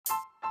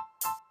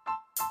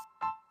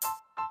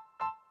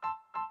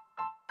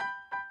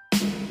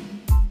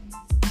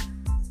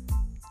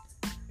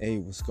Hey,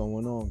 what's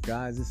going on,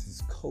 guys? This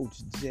is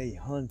Coach Jay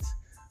Hunt,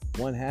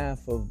 one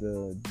half of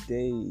the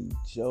Day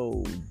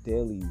Joe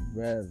Daily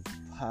Rev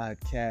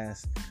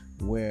podcast,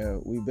 where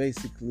we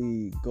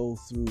basically go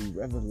through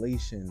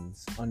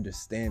revelations,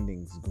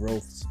 understandings,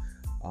 growths,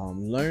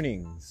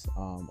 learnings,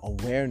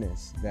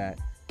 awareness that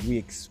we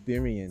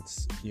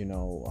experience,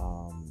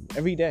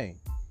 every day.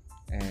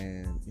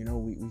 And,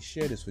 we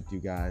share this with you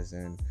guys.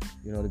 And,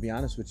 to be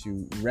honest with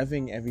you,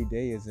 revving every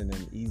day isn't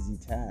an easy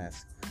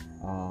task.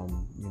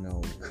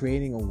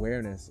 Creating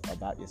awareness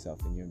about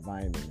yourself and your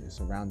environment, your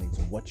surroundings,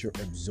 what you're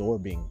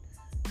absorbing,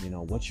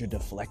 what you're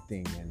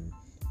deflecting, and,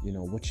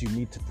 what you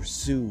need to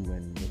pursue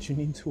and what you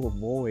need to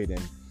avoid.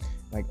 And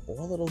like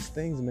all of those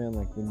things, man,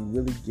 like when you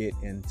really get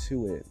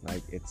into it,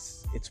 like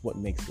it's what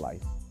makes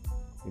life,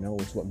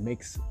 it's what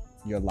makes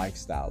your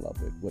lifestyle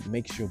of it, what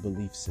makes your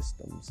belief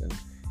systems. And,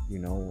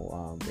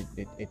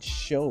 it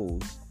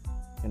shows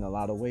in a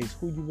lot of ways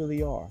who you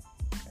really are.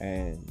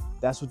 And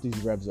that's what these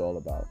revs are all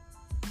about.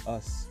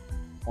 Us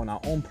on our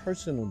own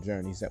personal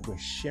journeys that we're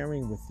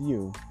sharing with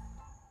you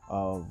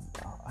of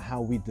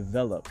how we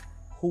develop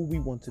who we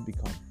want to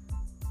become.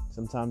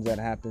 Sometimes that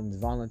happens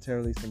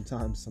voluntarily,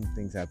 sometimes some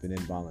things happen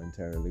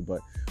involuntarily, but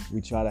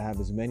we try to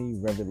have as many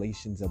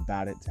revelations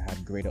about it to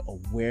have greater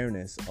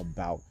awareness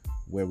about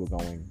where we're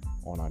going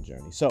on our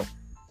journey. So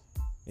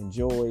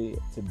enjoy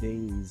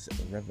today's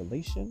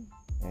revelation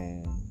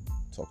and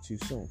talk to you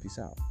soon. Peace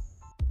out.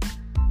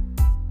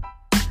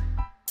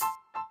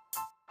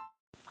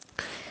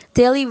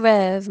 Daily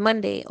Rev,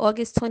 Monday,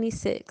 August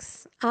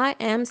 26th. I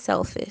am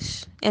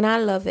selfish and I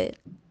love it.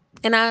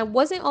 And I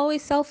wasn't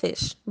always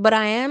selfish, but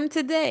I am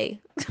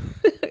today.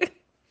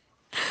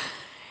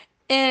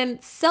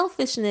 And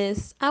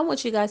selfishness, I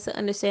want you guys to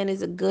understand,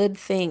 is a good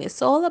thing.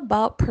 It's all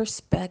about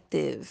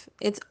perspective.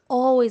 It's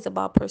always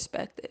about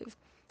perspective.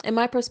 And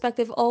my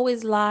perspective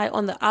always lie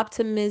on the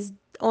optimism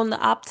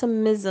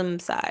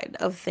side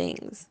of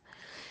things.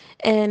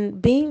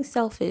 And being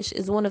selfish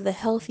is one of the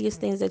healthiest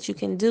things that you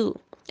can do.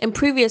 In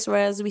previous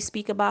res, we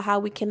speak about how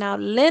we can now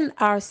lend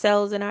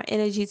ourselves and our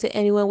energy to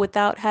anyone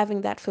without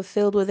having that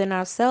fulfilled within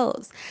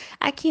ourselves.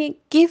 I can't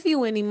give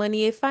you any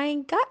money if I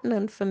ain't got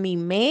none for me,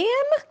 man.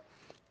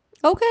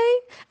 Okay?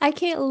 I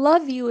can't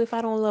love you if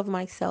I don't love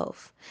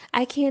myself.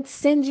 I can't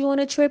send you on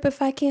a trip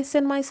if I can't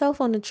send myself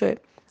on a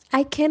trip.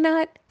 I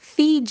cannot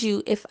feed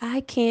you if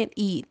I can't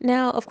eat.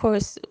 Now, of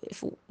course,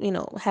 if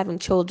having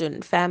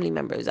children, family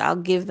members, I'll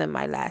give them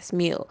my last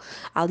meal.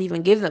 I'll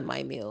even give them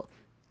my meal.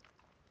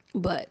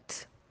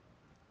 But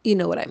you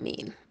know what I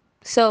mean.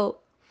 So,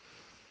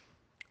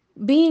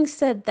 being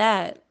said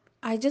that,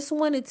 I just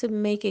wanted to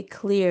make it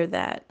clear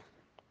that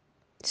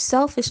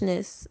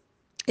selfishness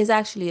is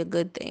actually a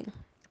good thing.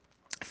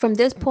 From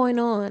this point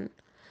on,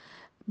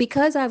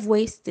 because I've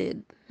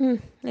wasted, let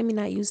me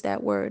not use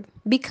that word,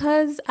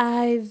 because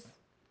I've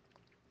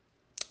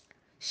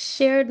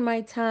shared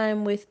my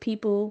time with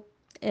people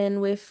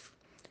and with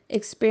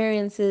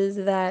experiences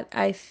that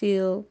I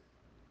feel,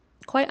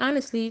 quite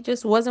honestly,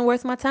 just wasn't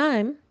worth my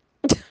time.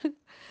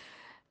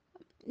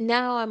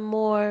 Now I'm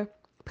more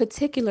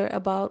particular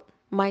about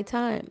my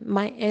time,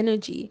 my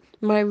energy,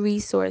 my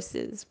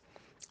resources.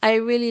 I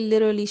really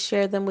literally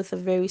share them with a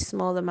very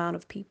small amount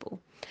of people.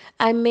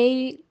 I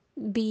may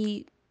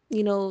be,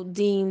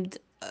 deemed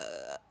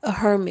a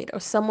hermit or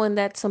someone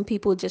that some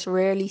people just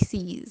rarely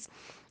sees.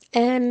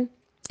 And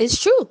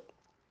it's true.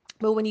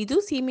 But when you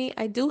do see me,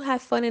 I do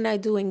have fun and I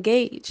do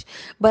engage.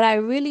 But I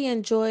really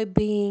enjoy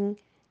being,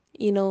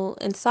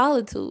 in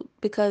solitude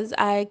because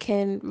I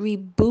can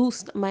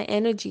reboost my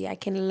energy. I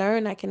can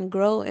learn, I can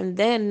grow. And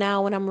then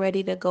now when I'm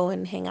ready to go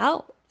and hang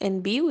out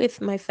and be with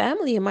my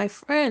family and my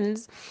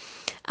friends,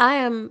 I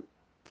am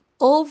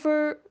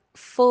over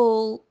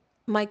full.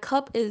 My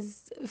cup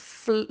is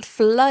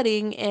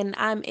flooding and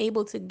I'm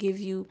able to give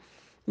you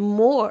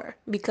more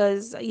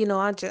because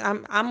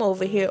I'm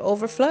over here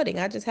over flooding.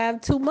 I just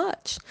have too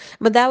much.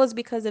 But that was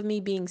because of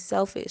me being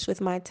selfish with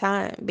my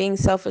time, being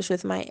selfish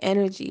with my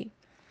energy,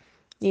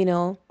 you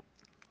know.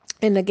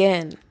 And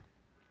again,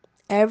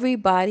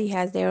 everybody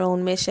has their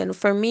own mission.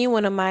 For me,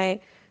 one of my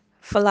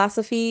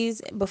philosophies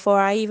before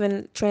I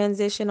even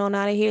transition on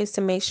out of here is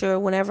to make sure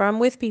whenever I'm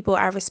with people,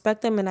 I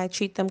respect them and I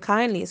treat them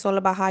kindly. It's all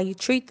about how you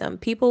treat them.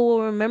 People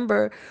will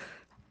remember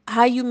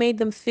how you made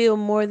them feel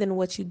more than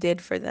what you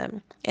did for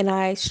them. And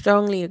I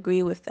strongly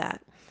agree with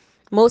that.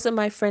 Most of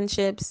my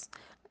friendships,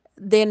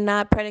 they're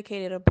not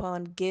predicated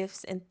upon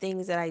gifts and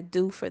things that I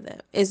do for them.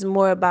 It's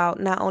more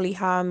about not only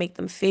how I make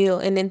them feel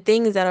and then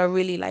things that are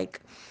really like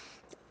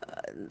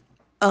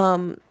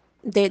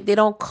they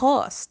don't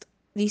cost.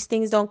 These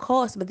things don't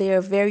cost, but they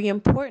are very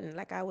important.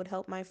 Like I would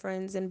help my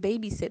friends and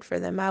babysit for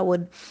them. I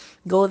would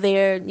go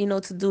there,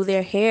 to do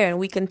their hair and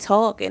we can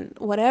talk and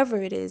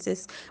whatever it is.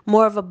 It's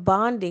more of a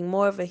bonding,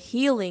 more of a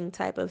healing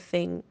type of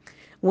thing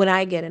when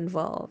I get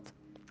involved,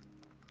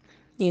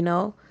 you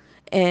know?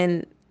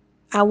 And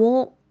I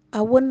won't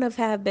I wouldn't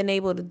have been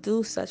able to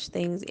do such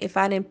things if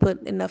I didn't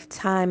put enough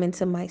time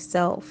into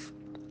myself,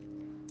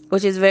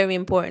 which is very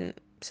important.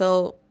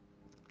 So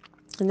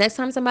The next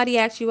time somebody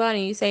asks you out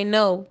and you say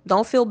no,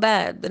 don't feel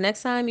bad. The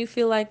next time you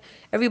feel like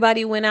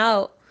everybody went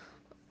out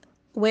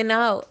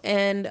and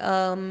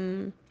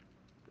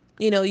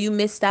you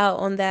missed out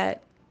on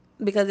that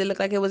because it looked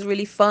like it was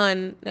really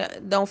fun.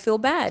 Don't feel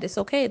bad. It's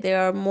okay.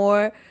 There are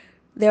more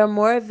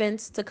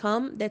events to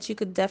come that you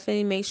could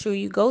definitely make sure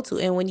you go to.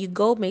 And when you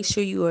go, make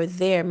sure you are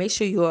there. Make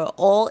sure you are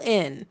all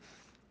in.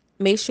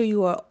 Make sure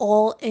you are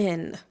all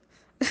in.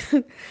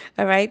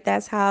 All right?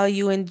 That's how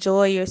you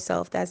enjoy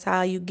yourself. That's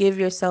how you give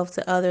yourself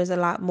to others a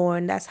lot more.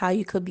 And that's how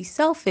you could be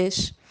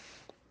selfish,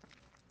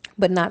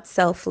 but not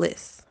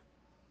selfless.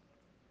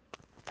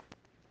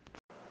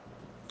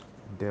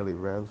 Daily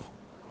Rev,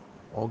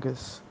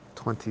 August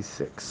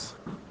 26.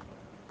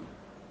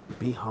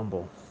 Be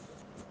humble.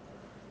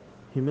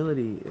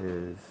 Humility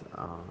is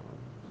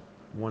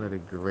one of the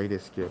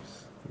greatest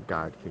gifts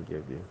God can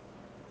give you.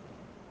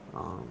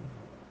 Um,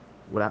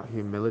 Without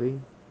humility,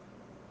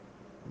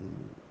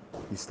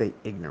 you stay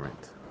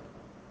ignorant.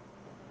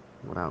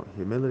 Without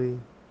humility,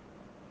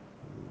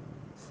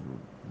 you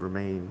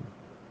remain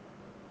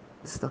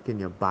stuck in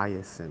your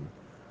bias and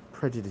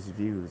prejudiced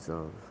views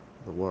of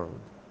the world.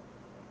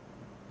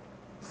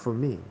 For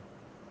me,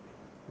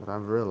 what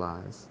I've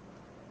realized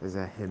is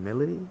that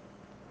humility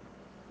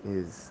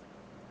is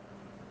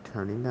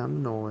turning down the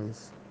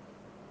noise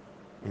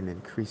and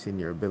increasing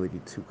your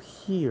ability to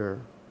hear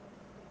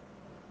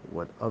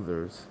what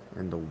others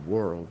in the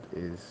world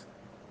is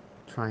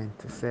trying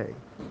to say.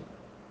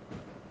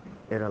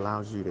 It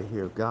allows you to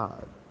hear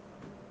God.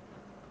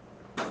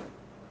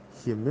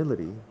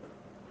 Humility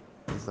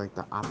is like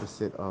the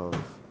opposite of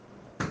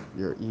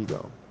your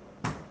ego.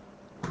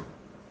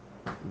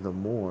 The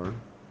more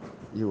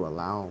you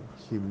allow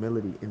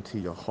humility into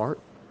your heart,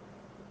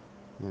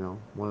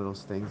 one of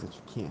those things that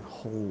you can't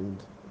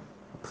hold,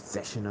 a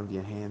possession of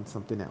your hand,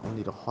 something that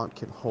only the heart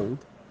can hold.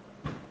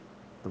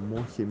 The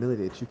more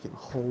humility that you can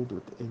hold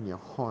within your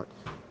heart,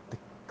 the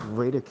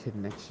greater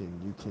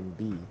connection you can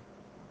be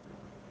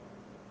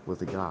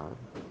with God.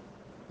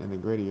 And the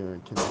greater you're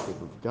connected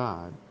with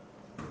God,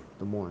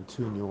 the more in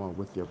tune you are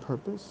with your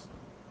purpose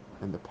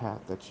and the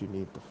path that you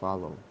need to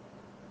follow.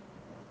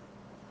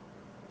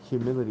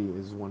 Humility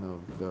is one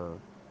of the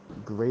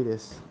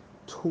greatest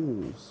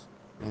tools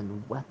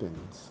and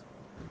weapons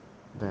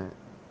that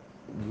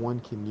one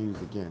can use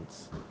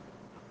against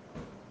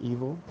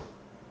evil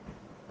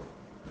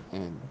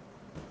and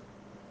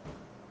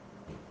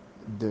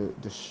the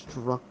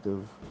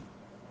destructive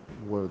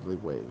worldly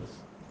ways.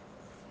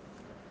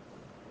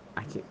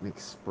 I can't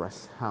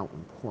express how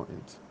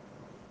important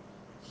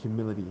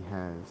humility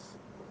has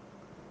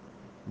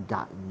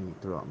gotten me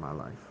throughout my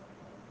life.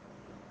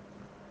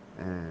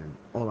 And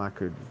all I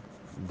could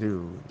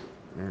do,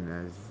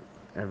 and as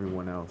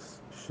everyone else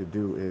should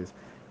do, is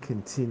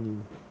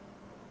continue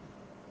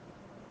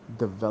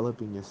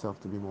developing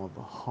yourself to be more of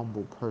a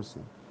humble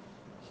person.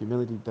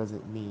 Humility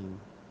doesn't mean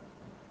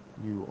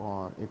you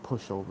are a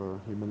pushover.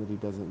 Humility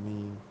doesn't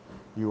mean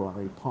you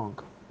are a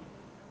punk.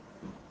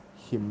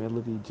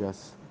 Humility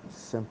just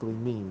simply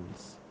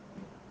means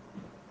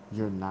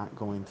you're not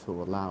going to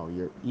allow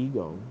your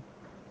ego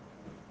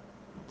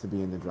to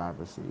be in the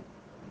driver's seat.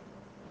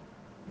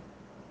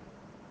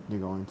 You're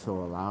going to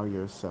allow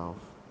yourself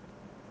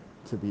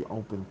to be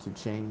open to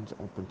change,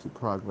 open to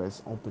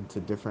progress, open to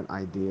different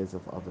ideas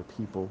of other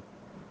people.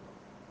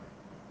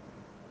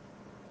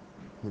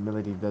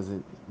 Humility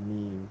doesn't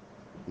mean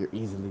you're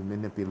easily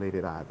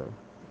manipulated either.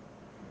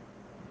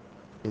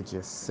 It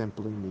just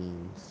simply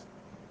means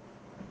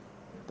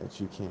that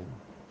you can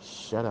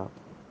shut up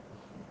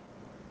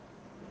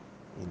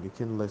and you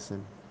can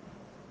listen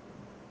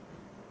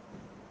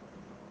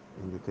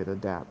and you can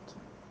adapt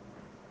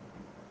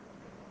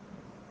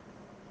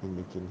and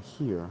you can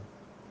hear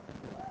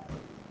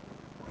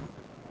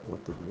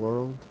what the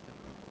world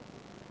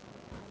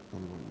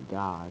and what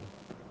God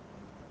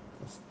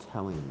is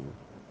telling you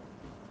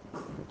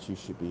that you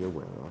should be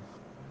aware of.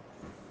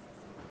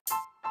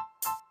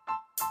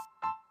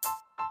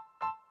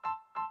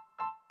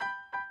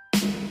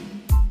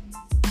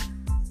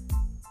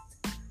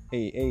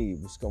 Hey,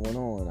 what's going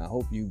on? I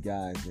hope you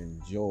guys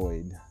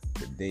enjoyed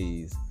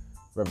today's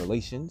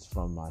revelations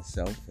from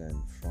myself and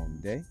from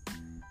Day.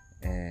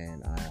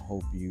 And I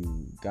hope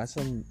you got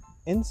some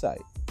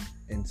insight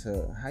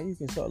into how you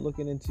can start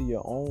looking into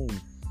your own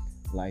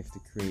life to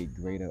create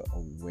greater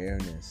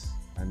awareness.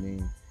 I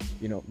mean,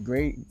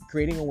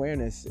 creating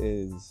awareness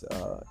is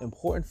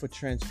important for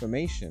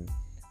transformation,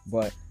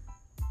 but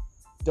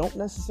don't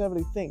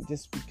necessarily think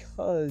just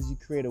because you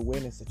create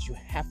awareness that you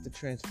have to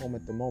transform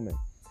at the moment.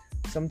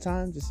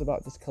 Sometimes it's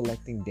about just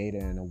collecting data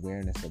and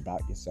awareness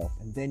about yourself,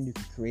 and then you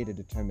can create a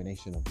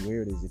determination of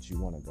where it is that you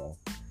want to go,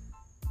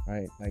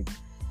 right? Like,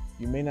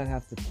 you may not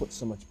have to put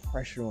so much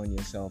pressure on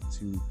yourself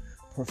to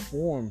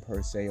perform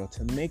per se or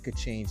to make a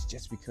change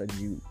just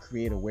because you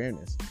create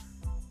awareness.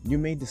 You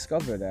may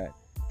discover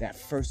that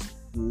first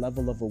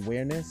level of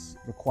awareness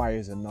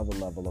requires another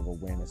level of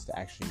awareness to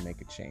actually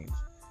make a change.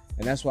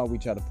 And that's why we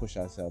try to push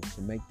ourselves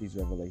to make these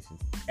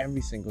revelations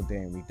every single day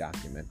and we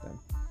document them.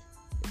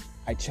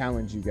 I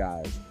challenge you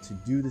guys to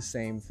do the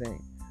same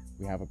thing.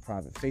 We have a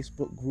private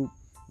Facebook group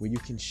where you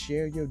can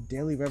share your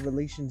daily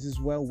revelations as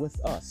well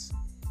with us.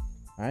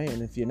 All right,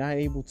 and if you're not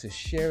able to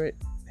share it,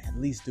 at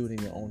least do it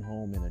in your own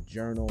home, in a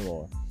journal,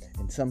 or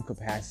in some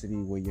capacity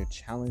where you're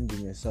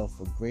challenging yourself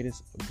for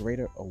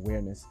greater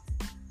awareness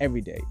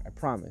every day. I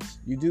promise.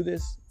 You do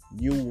this,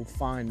 you will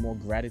find more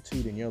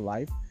gratitude in your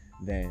life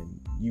than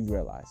you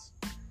realize.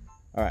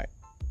 All right.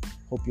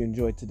 Hope you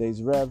enjoyed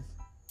today's Rev.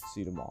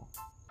 See you tomorrow.